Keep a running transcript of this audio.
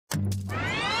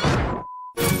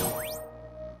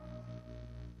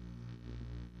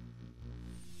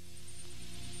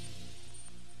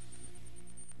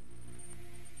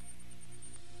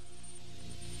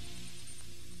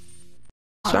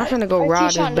I'm finna go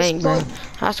rob this bank, bro.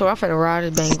 I swear I'm finna rob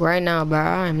this bank right now, bro.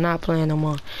 I am not playing no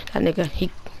more. That nigga,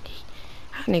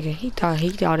 he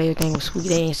thought everything was sweet.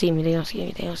 They ain't see me. They don't see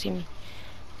me. They don't see me.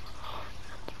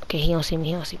 Okay, he don't see me.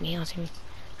 He don't see me. He don't see me.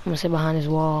 I'm gonna sit behind this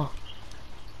wall.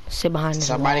 Sit behind this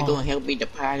wall. Somebody gonna help me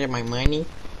deposit my money?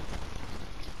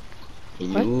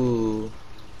 You.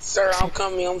 Sir, I'm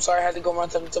coming. I'm sorry. I had to go run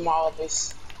to my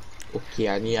office. Okay,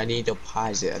 I need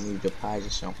deposit. I need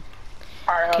deposit something.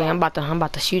 Alright, Okay, I'm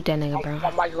about to shoot that nigga, bro.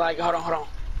 I'm like, hold on.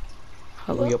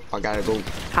 Oh, yep, I gotta go.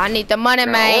 I need the money,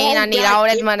 man. I need all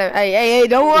that money. Hey,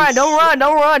 don't run.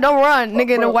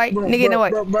 Nigga in the white. Nigga in the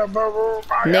white.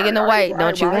 Nigga in the white.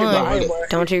 Don't you run.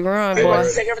 Don't you run, boy.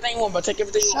 Take everything you want, but take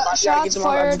everything you want. Shots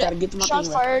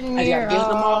fired in your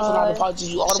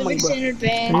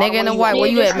Nigga in the white. Where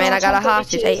you at, man? I got a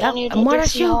hostage. Hey, I'm gonna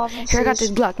shoot. Here, I got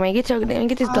this Glock, man. Get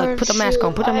this Glock. Put the mask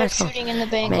on. Put the mask on.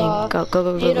 Man, go.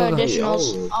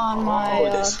 Additionals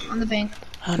on the bank.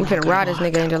 We finna rob this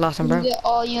nigga into Lawson, bro. Get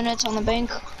all units on the bank.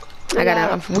 We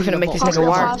finna make this nigga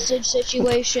wire. Hostage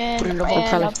situation and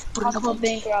a possible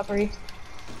bank robbery.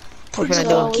 We finna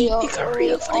do it.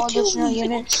 All additional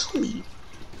units.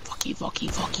 Fucky.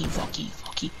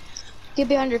 Get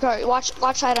behind your car. Watch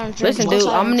side on. Listen, dude,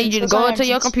 I'm gonna need you to go into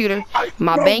your computer.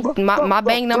 My bank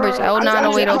number is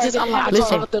L9080.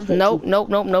 Listen, nope.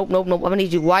 I'm gonna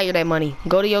need you to wire that money.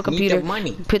 Go to your computer,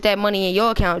 put that money in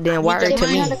your account, then wire it to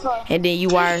me, and then you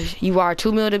wire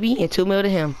 2 mil to me and 2 mil to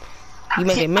him. You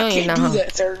make $1 million now, huh?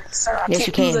 Yes,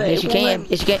 you can.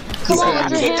 Come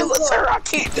on, with your hands up. I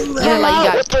can't do that. Come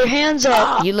on, with your hands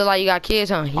up. You look like you got kids,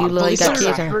 huh?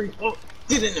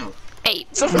 Didn't know. Hey,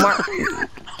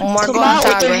 Mark, come out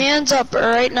with your hands up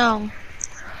right now.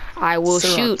 I will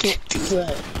shoot.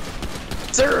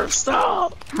 Sir,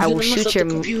 stop. I will shoot your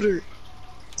computer.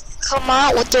 Come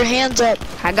out with your hands up.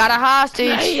 I got a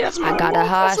hostage.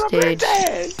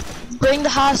 Bring the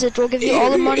hostage. We'll give you all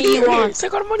the money you want.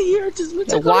 Take all the money here.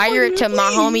 Wire it to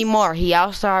my homie Mark. He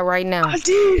outside right now.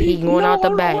 He going out the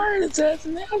back.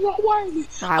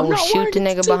 I will shoot the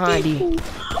nigga behind you.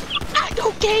 I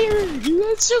don't care. You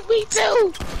gonna shoot me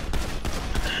too.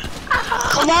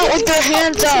 Come out with your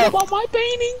hands up. About my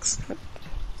paintings.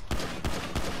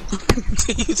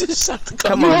 You just shut the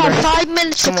Come you on, have bro. 5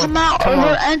 minutes to come out, or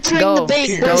we're entering the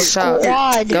bank. Go,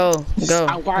 squad. Go.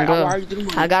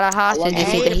 I got a hostage. You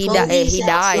see that he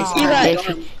dies.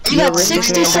 You got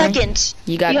 60 seconds.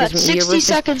 You got 60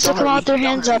 seconds to come out with your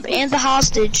hands up, and the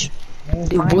hostage.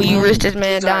 Will you risk this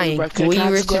man dying? Will you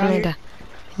risk this man dying?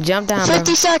 Jump down, bro.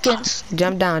 50 seconds.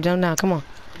 Jump down.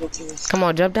 Come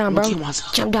on, jump down, bro. Come on.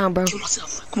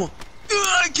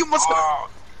 Kill myself.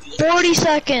 40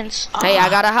 seconds. Hey,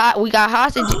 we got a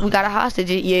hostage.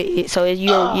 Yeah, so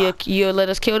you'll let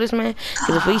us kill this man?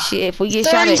 Cause if we get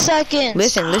shot at, 30 seconds.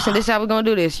 Listen, this is how we're gonna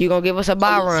do this. You're gonna give us a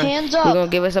buy run. Hands up. We're gonna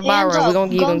give us a buy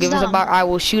run. You're gonna give us a buy. Guns I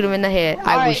will shoot him in the head.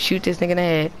 I will shoot this nigga in the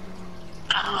head.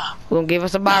 We're gonna give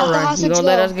us a buy run. You're gonna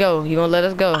let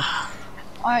us go.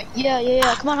 Alright,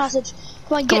 yeah. Come on, hostage.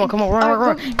 Come on,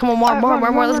 run. Come on, Mar,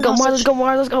 let's go. Come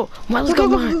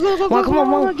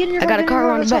on. I got a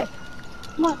car on the back.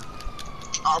 Come on.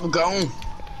 I'm going.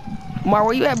 Mar,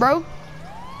 where you at, bro?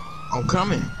 I'm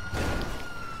coming.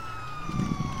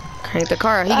 Crank the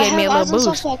car. He gave me a little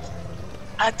boost.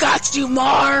 I got you,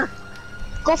 Mar.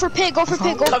 Go for pit. Go Come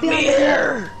behind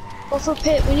here. Go for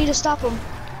pit. We need to stop him.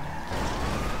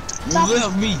 You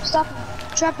left me. Stop him.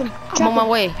 Trap him. I'm on my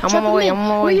way. Where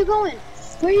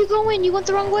are you going? You went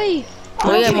the wrong way.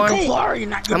 Where you at, Mar? I'm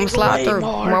gonna slide through.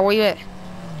 Mar, where you at?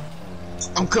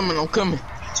 I'm coming. I'm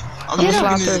gonna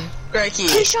slide through. Right here.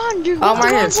 Hey, Sean, you're I'm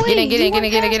right here. the wrong way. Get in,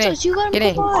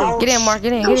 Get in, Mark.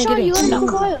 Get in.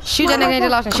 Shoot that nigga into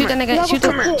Lawson. Shoot that nigga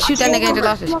into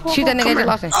Lawson. Hit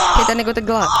that nigga with the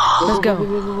Glock. Let's go.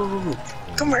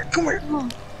 Come here.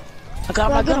 I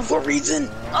got my gun for a reason.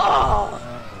 Oh.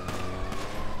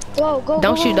 Go.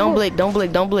 Don't shoot. Don't blink.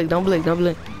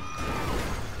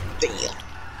 Damn.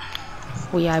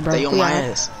 We are, bro. Stay on my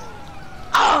ass.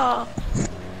 Ah.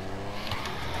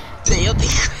 Damn.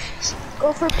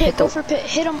 Go for pit.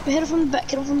 Hit him from the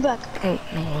back.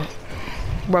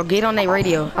 Bro, get on their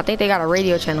radio. I think they got a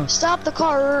radio channel. Stop the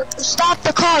car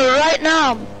right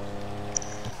now.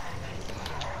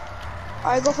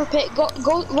 Alright, go for pit. Go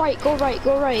right.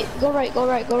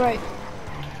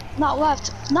 Not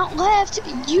left.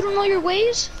 You don't know your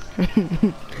ways?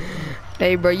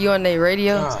 Hey, bro, you on their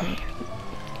radio?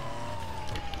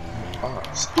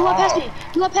 He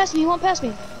went past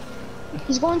me.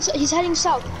 He's heading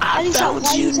south. I found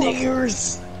you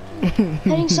niggers.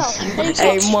 Heading south.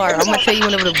 Hey, Mark, I'm gonna tell you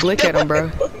whenever to blick at him, bro.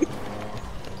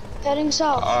 Heading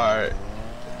south. Alright.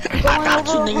 I got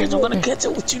you niggers. I'm gonna catch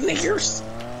up with you niggers.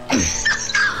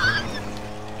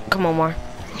 Come on, Mar.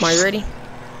 Mar, you ready?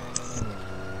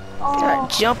 Oh,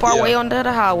 Jump our way onto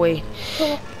the highway.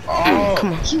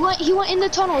 Come on. he went in the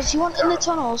tunnels. He went in the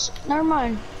tunnels. Never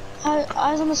mind.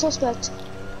 Eyes on the suspect.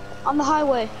 On the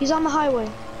highway. He's on the highway.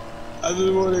 I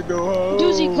just want to go home.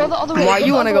 Doozy, go the other way. Mar,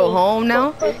 you wanna go home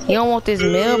now? You don't want this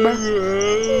meal,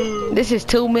 bro? This is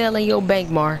 $2 million in your bank,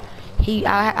 Mar. You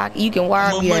can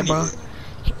wire me that, bro.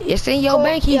 It's in your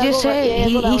bank. He just said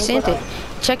he sent it.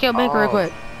 Check your bank real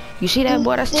quick. You see that,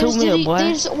 boy? That's $2 million, boy.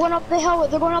 They just went up the highway.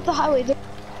 They're going up the highway.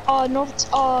 They're north.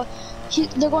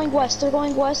 They're going west. They're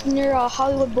going west near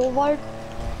Hollywood Boulevard.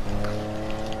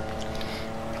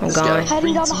 I'm going.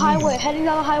 Heading down the highway. Heading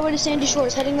down the highway to Sandy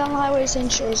Shores. Heading down the highway to Sandy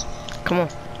Shores. Come on.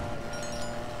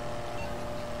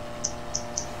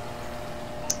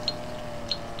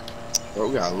 Bro,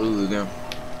 we gotta lose them.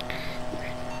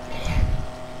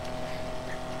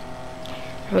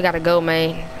 We gotta go,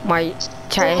 man.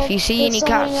 If you see any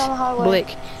cops,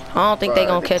 blick. I don't think they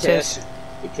gonna catch us.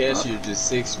 The cashier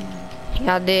just texted me.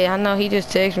 Yeah, I did. I know he just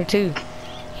texted me too.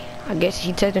 I guess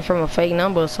he texted from a fake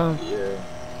number or something. Yeah.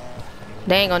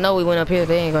 They ain't gonna know we went up here.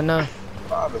 They ain't gonna know.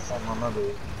 Probably from another.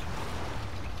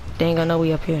 They ain't gonna know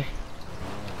we up here.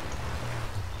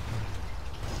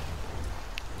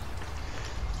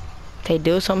 They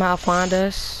do somehow find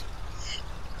us.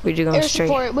 We just gonna Air straight.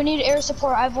 support. We need air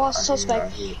support. I've lost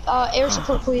suspect. Air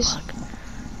support, please.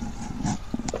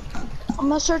 I'm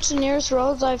gonna search the nearest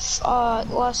roads. I've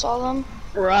lost all them.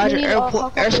 Roger, We need,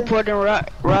 air support en route.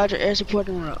 Roger, air support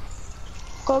en route.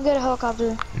 Go get a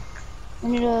helicopter. We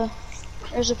need a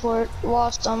air support.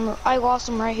 Lost them. I lost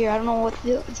them right here. I don't know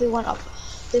if they went up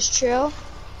this trail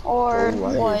or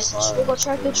what. Should we go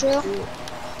check the trail?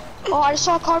 Oh, I just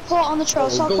saw a car pull out on the trail. I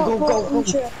saw a car pull out on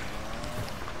the trail.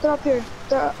 They're up here.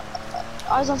 They're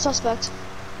eyes on suspect.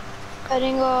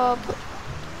 Heading up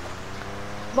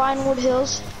Vinewood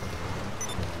Hills.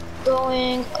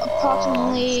 Going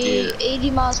approximately 80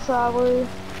 miles per hour.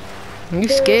 You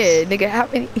scared, nigga? How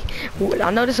many? I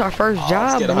know this is our first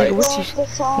job, but nigga, what you?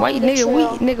 Why you,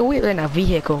 nigga, we in a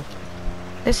vehicle.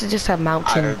 This is just a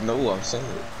mountain. I don't know. I'm saying.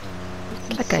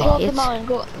 Like a Go up the hitch.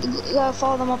 mountain. You gotta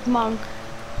follow them up the mountain.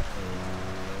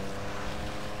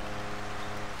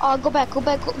 Go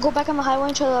back on the highway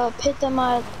and try to pit them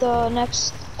at the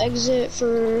next exit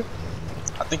for.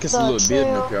 I think it's a little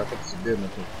building up here. I think it's a building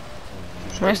up here.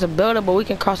 It's a building, but we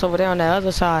can cross over there on the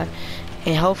other side,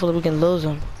 and hopefully we can lose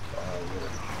them.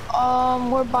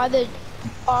 We're by the.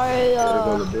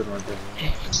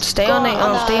 Stay on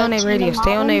their radio.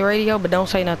 Stay on their radio, but don't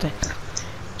say nothing.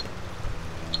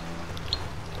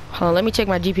 Hold on, let me check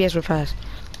my GPS real fast.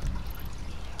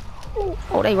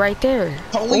 Oh, they right there.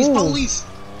 Police.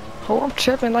 Oh, I'm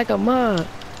tripping like a mug.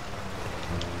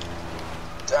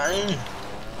 Dang.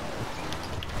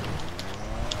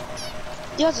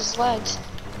 He has his legs.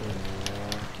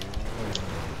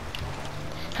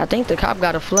 I think the cop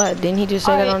got a flat. Didn't he just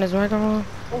say that on his microphone?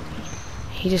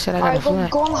 He just said I got a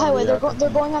flat. Go on the highway. They're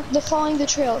going up. They're following the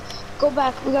trail. Go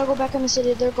back. We gotta go back in the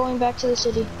city. They're going back to the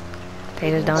city.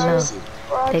 They just don't know.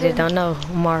 They just don't know.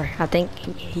 Mar, I think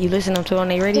you listen to them on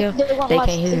their radio. They can't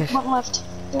hear us. They went left.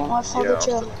 They went left. Follow the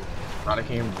trail. Not a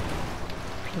camera.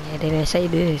 Yeah, they didn't say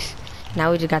this.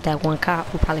 Now we just got that one cop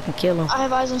who probably can kill him. I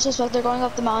have eyes on suspect. They're going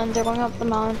up the mountain. They're going up the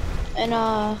mountain. And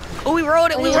Oh, we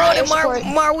rode it.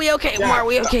 Mar, we okay. Mar,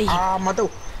 we okay. My door,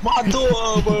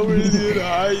 but we did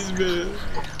eyes, man.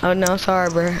 Oh no, I'm sorry,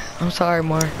 bro. I'm sorry,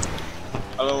 Mar.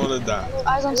 I don't want to die.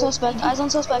 eyes on suspect. Eyes on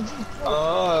suspect.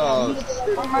 Oh.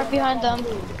 I'm right behind them.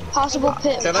 Possible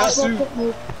pit. Can I Possible shoot? pit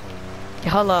move.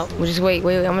 Hold up. We'll just wait.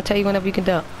 I'm gonna tell you whenever you can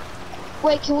duck.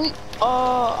 Wait, can we?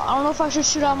 I don't know if I should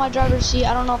shoot out my driver's seat.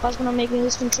 I don't know if that's gonna make me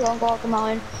lose control and go off the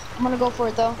mountain. I'm gonna go for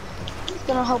it though. It's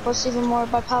gonna help us even more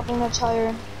by popping their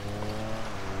tire.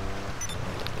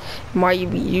 Mar,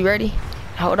 you ready?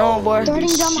 Hold on, boy. They're heading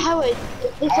down the highway.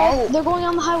 They're going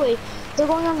on the highway. They're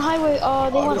going on the highway.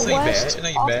 They went west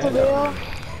off the rail.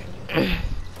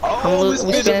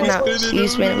 We spinning out. We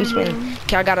spinning.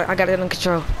 Okay, I got it under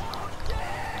control.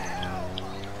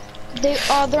 They're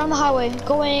on the highway,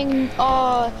 going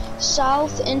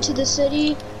south into the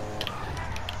city.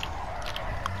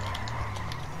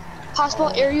 Possible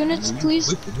air units,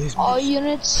 please. All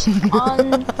units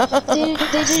on. They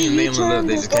did a U-turn.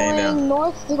 They're going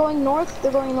north. They're going north.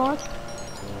 They're going north.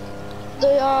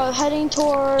 They are heading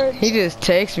toward. He just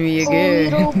texted me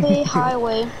again. Toledo Bay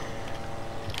Highway.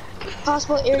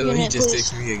 Possible air unit, He just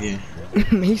please. texted me again.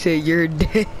 He said you're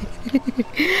dead.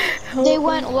 They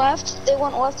went left. They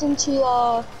went left into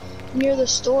near the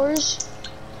stores.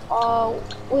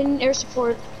 We need air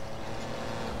support.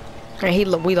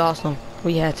 And we lost him.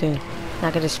 We had to.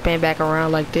 I can just spin back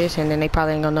around like this, and then they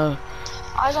probably ain't gonna know.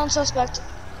 Eyes on suspect.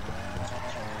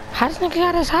 How this nigga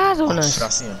got his eyes on I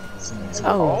us? see him.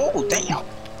 Oh, Damn.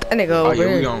 that nigga Oh over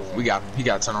yeah, here. he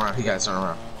got to turn around. He got to turn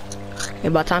around.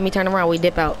 And by the time he turn around, we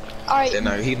dip out. Alright.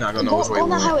 No, he's not gonna know Go, which way go on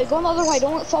we that went. highway. Go on the other way.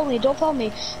 Don't follow me. Don't follow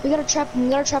me. We gotta trap him. We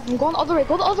gotta trap him. Go on the other way.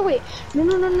 Go the other way.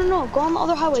 No. Go on the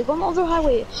other highway. Go on the other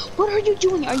highway. What are you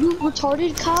doing? Are you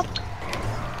retarded, cop?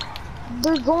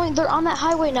 They're on that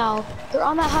highway now. They're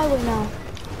on that highway now.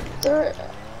 They're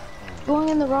going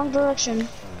in the wrong direction.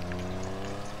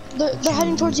 They're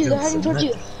heading towards you. They're heading towards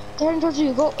you. They're heading towards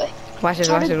you. Go. Watch this,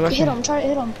 watch this, watch Hit this. him. Try to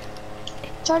hit him.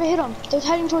 Try to hit him. They're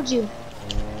heading towards you.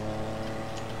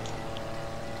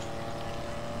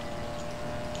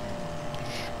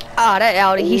 Ah, that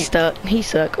Audi, he stuck. He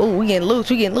suck. Oh, we getting loose,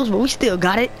 but we still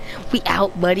got it. We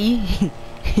out, buddy.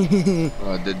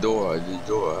 The door.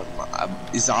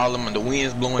 It's all of them. The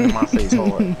wind's blowing in my face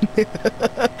hard.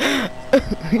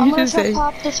 You just say,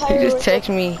 he just text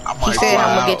me. He said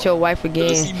I'm gonna get your wife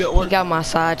again. He got my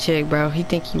side chick, bro. He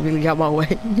think he really got my way.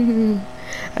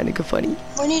 That nigga funny.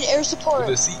 We need air support.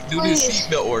 Do the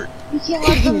seatbelt work? We can't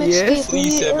let them Yes. escape. We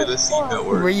Please need tell me air the support. seatbelt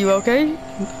work. Were you okay?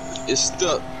 It's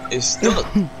stuck. It's stuck.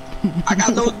 I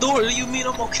got no door. Do you mean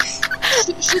I'm okay?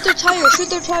 Shoot their tire. Shoot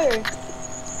their tire.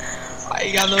 I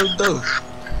ain't got no door.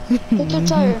 Shoot their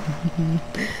tire.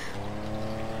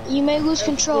 You may lose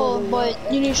control, but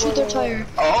you need to shoot their tire.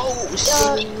 Oh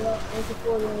shit.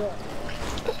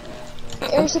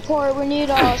 Air support. We need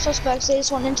suspects. They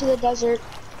just went into the desert.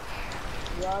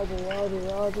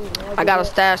 I got a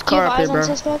stash Do you car have up eyes here, on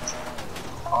bro. suspects?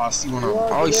 Oh, I see one of them.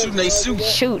 Oh, he's shooting. They shoot.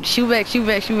 Shoot back.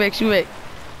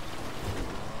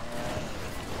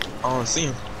 I don't see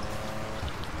him.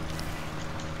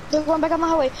 They're going back on the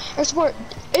highway. Air support.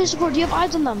 Air support. Do you have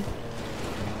eyes on them?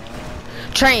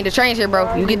 The train's here,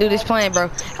 bro. You can do this plan,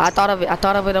 bro. I thought of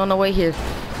it on the way here.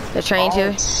 The train's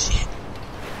here. Shit.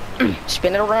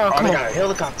 Spin it around. Oh, Come they on. got a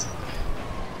helicopter.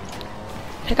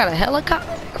 They got a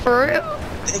helicopter for real.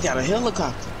 They got a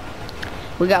helicopter.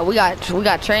 We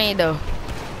got train though.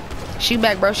 Shoot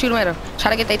back, bro. Shoot them at them.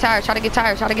 Try to get their tires. Try to get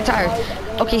tires.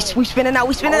 Okay, we spinning out.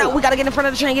 We gotta get in front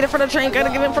of the train.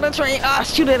 Ah,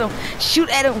 shoot at them.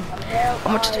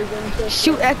 I'm gonna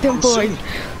shoot at them, boys.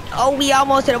 Oh, we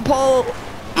almost at a pole.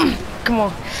 Come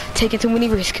on. Taking too many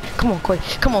risks. Come on, Quay.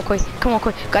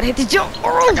 Gotta hit the jump.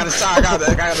 Oh. I got a tire.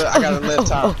 I got a left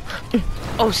tire.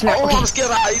 Oh, snap. Oh, Okay. I'm scared.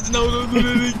 No, do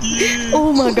that again.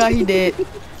 Oh my God, he dead.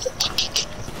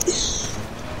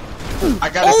 I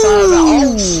got his tires out.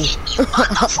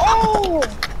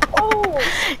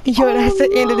 Yo, that's the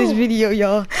end of this video,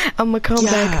 y'all. I'ma come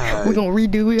back. We're gonna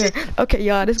redo. Okay,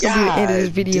 y'all, this gonna be the end of this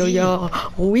video, y'all.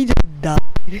 We just died.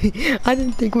 I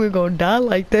didn't think we were gonna die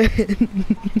like that.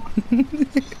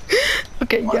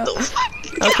 Okay, y'all.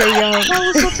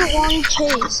 That was such a long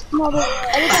chase. No,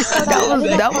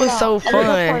 That was so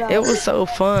fun. It was so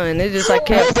fun. It just like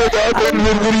kept.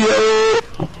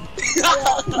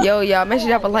 Yo, y'all, make sure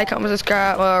you have a like, comment,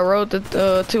 subscribe. Road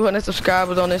to 200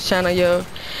 subscribers on this channel, yo.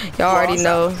 Y'all already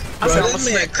know. I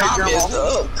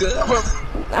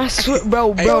swear,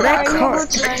 bro, that car,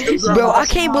 bro, I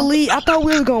can't believe. I thought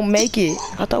we was gonna make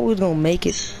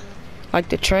it. Like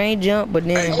the train jump, but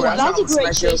then that was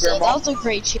a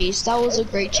great chase. That was a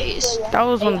great chase. that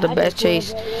was one of the best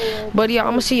chases. But yeah, I'm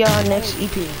gonna see y'all next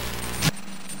EP.